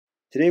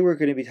Today we're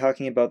going to be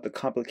talking about the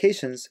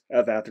complications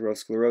of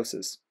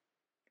atherosclerosis.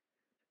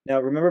 Now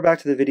remember back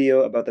to the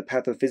video about the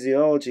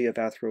pathophysiology of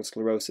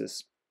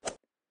atherosclerosis.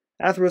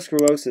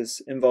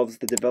 Atherosclerosis involves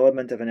the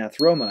development of an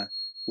atheroma,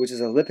 which is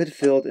a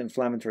lipid-filled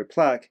inflammatory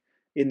plaque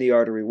in the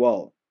artery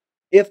wall.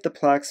 If the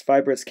plaque's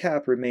fibrous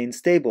cap remains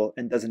stable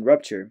and doesn't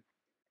rupture,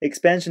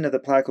 expansion of the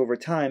plaque over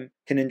time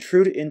can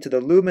intrude into the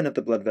lumen of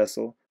the blood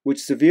vessel,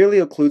 which severely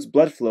occludes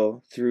blood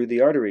flow through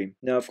the artery.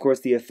 Now, of course,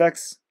 the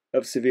effects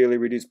of severely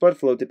reduced blood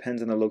flow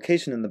depends on the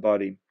location in the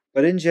body,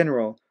 but in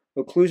general,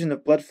 occlusion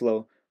of blood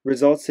flow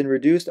results in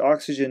reduced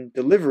oxygen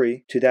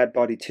delivery to that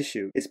body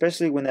tissue,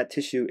 especially when that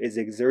tissue is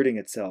exerting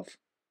itself.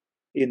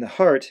 In the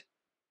heart,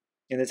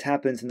 and this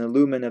happens in the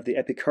lumen of the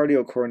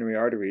epicardial coronary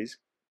arteries,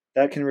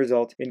 that can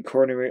result in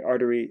coronary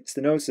artery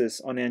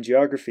stenosis on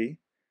angiography,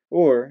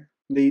 or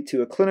lead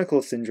to a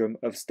clinical syndrome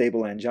of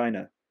stable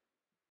angina.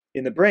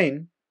 In the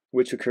brain,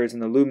 which occurs in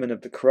the lumen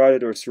of the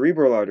carotid or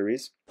cerebral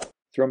arteries,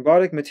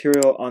 thrombotic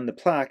material on the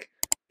plaque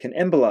can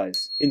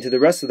embolize into the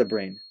rest of the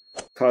brain,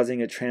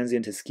 causing a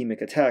transient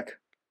ischemic attack.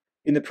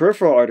 In the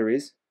peripheral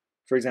arteries,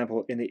 for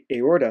example in the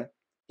aorta,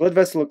 blood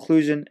vessel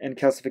occlusion and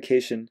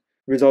calcification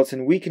results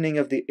in weakening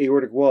of the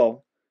aortic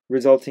wall,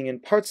 resulting in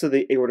parts of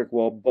the aortic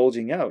wall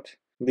bulging out,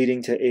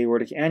 leading to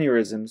aortic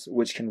aneurysms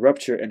which can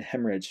rupture and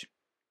hemorrhage.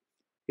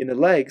 In the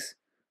legs,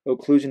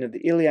 occlusion of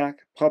the iliac,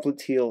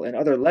 popliteal, and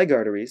other leg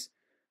arteries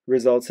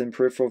results in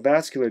peripheral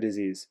vascular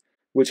disease,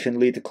 which can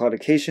lead to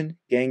claudication,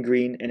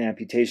 gangrene, and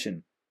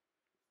amputation.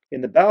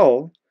 In the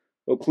bowel,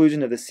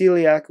 occlusion of the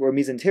celiac or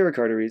mesenteric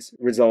arteries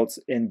results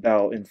in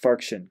bowel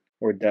infarction,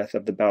 or death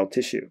of the bowel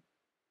tissue.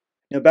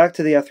 Now back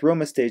to the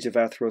atheroma stage of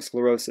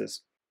atherosclerosis.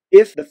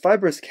 If the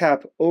fibrous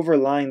cap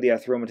overlying the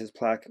atheromatous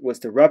plaque was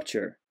to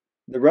rupture,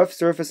 the rough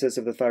surfaces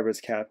of the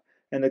fibrous cap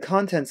and the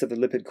contents of the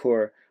lipid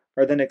core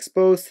are then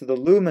exposed to the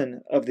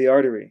lumen of the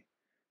artery,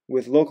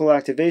 with local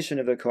activation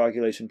of the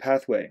coagulation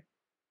pathway.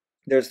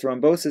 There's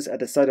thrombosis at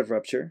the site of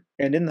rupture,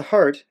 and in the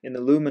heart, in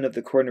the lumen of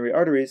the coronary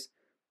arteries,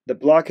 the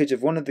blockage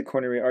of one of the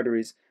coronary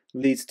arteries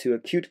leads to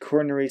acute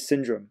coronary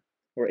syndrome,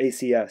 or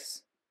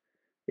ACS.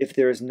 If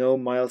there is no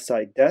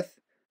myocyte death,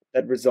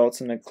 that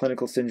results in a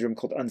clinical syndrome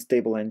called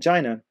unstable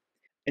angina,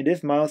 and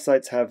if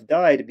myocytes have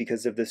died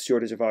because of this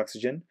shortage of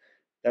oxygen,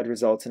 that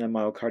results in a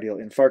myocardial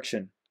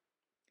infarction.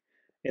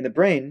 In the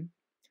brain,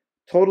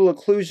 total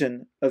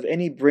occlusion of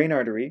any brain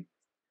artery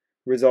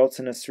results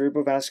in a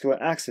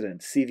cerebrovascular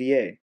accident,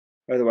 CVA,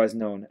 otherwise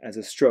known as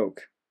a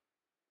stroke.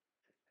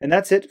 And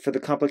that's it for the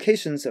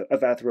complications of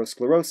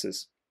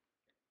atherosclerosis.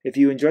 If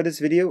you enjoyed this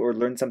video or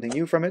learned something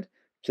new from it,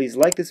 please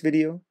like this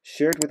video,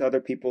 share it with other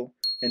people,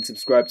 and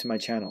subscribe to my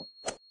channel.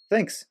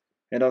 Thanks,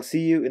 and I'll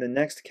see you in the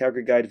next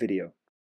Calgary Guide video.